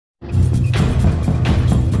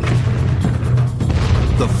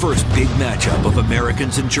The first big matchup of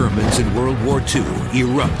Americans and Germans in World War II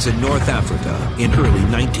erupts in North Africa in early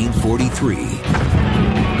 1943.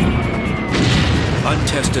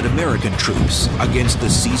 Untested American troops against the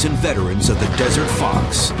seasoned veterans of the Desert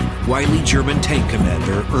Fox, wily German tank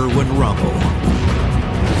commander Erwin Rommel.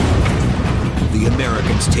 The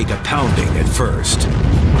Americans take a pounding at first.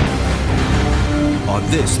 On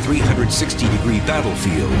this 360-degree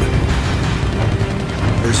battlefield,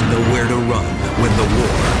 there's nowhere to run when the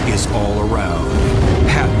war is all around.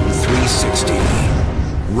 Patton 360,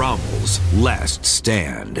 Rommel's last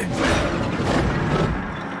stand.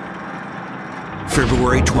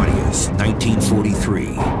 February 20th, 1943.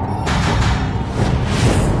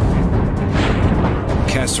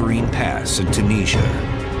 Kasserine Pass in Tunisia.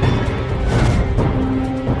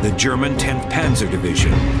 The German 10th Panzer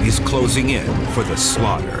Division is closing in for the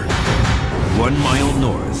slaughter. 1 mile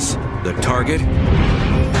north, the target?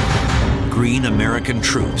 Green American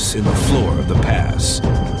troops in the floor of the pass.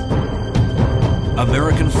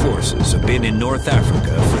 American forces have been in North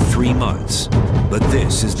Africa for 3 months, but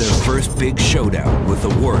this is their first big showdown with the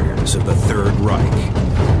warriors of the Third Reich.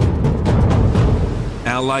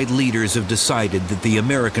 Allied leaders have decided that the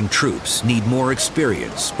American troops need more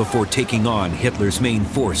experience before taking on Hitler's main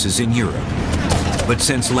forces in Europe. But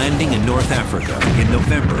since landing in North Africa in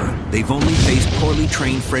November, they've only faced poorly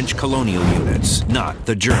trained French colonial units, not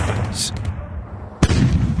the Germans.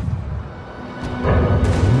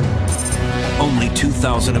 Only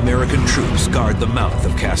 2,000 American troops guard the mouth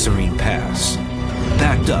of Kasserine Pass,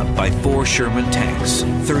 backed up by 4 Sherman tanks,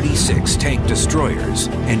 36 tank destroyers,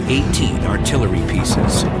 and 18 artillery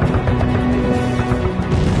pieces.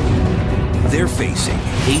 They're facing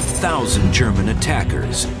 8,000 German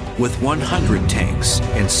attackers with 100 tanks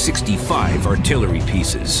and 65 artillery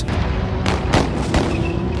pieces.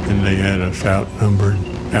 And they had us outnumbered,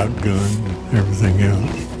 outgunned, and everything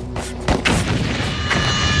else.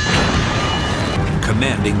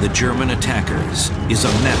 Commanding the German attackers is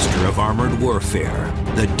a master of armored warfare,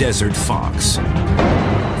 the Desert Fox,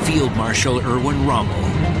 Field Marshal Erwin Rommel.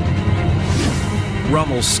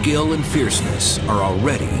 Rommel's skill and fierceness are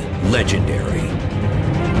already legendary.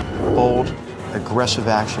 Bold, aggressive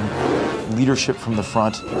action, leadership from the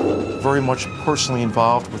front, very much personally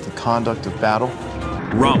involved with the conduct of battle.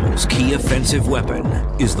 Rommel's key offensive weapon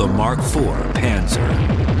is the Mark IV Panzer.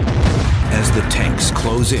 As the tanks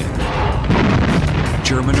close in,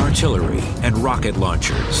 German artillery and rocket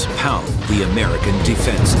launchers pound the American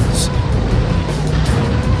defenses.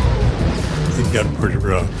 It got pretty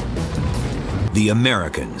rough. The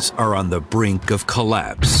Americans are on the brink of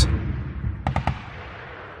collapse.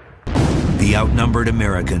 The outnumbered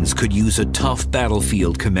Americans could use a tough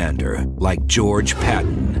battlefield commander like George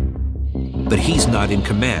Patton, but he's not in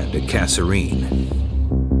command at Kasserine.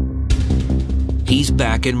 He's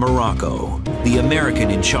back in Morocco. The American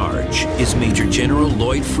in charge is Major General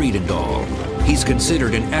Lloyd Friedendahl. He's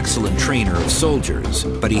considered an excellent trainer of soldiers,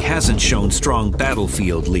 but he hasn't shown strong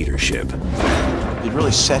battlefield leadership. He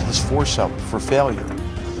really set his force up for failure.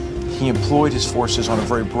 He employed his forces on a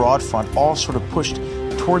very broad front, all sort of pushed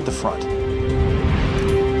toward the front.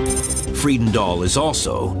 Friedendahl is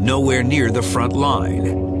also nowhere near the front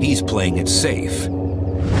line. He's playing it safe.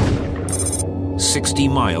 60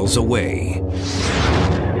 miles away.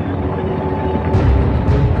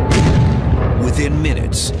 Within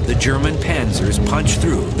minutes, the German panzers punch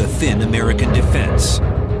through the thin American defense.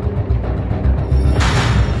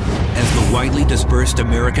 As the widely dispersed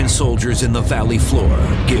American soldiers in the valley floor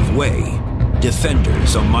give way,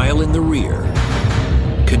 defenders a mile in the rear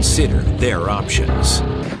consider their options.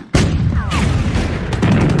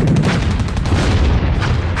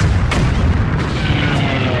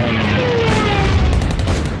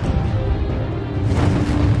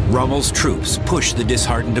 Rommel's troops push the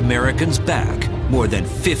disheartened Americans back more than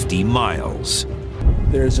 50 miles.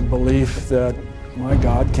 There's a belief that, my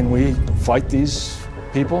God, can we fight these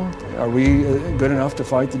people? Are we good enough to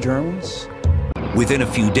fight the Germans? Within a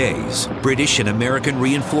few days, British and American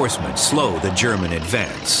reinforcements slow the German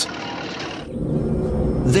advance.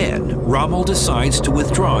 Then, Rommel decides to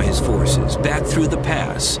withdraw his forces back through the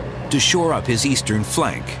pass to shore up his eastern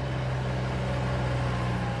flank.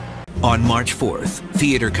 On March 4th,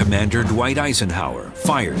 Theater Commander Dwight Eisenhower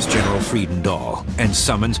fires General Friedendahl and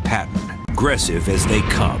summons Patton. Aggressive as they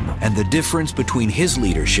come, and the difference between his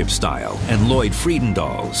leadership style and Lloyd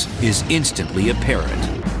Friedendahl's is instantly apparent.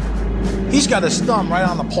 He's got his thumb right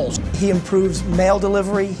on the pulse. He improves mail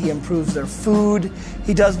delivery, he improves their food,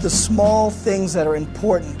 he does the small things that are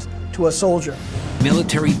important to a soldier.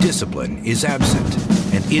 Military discipline is absent,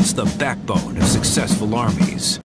 and it's the backbone of successful armies.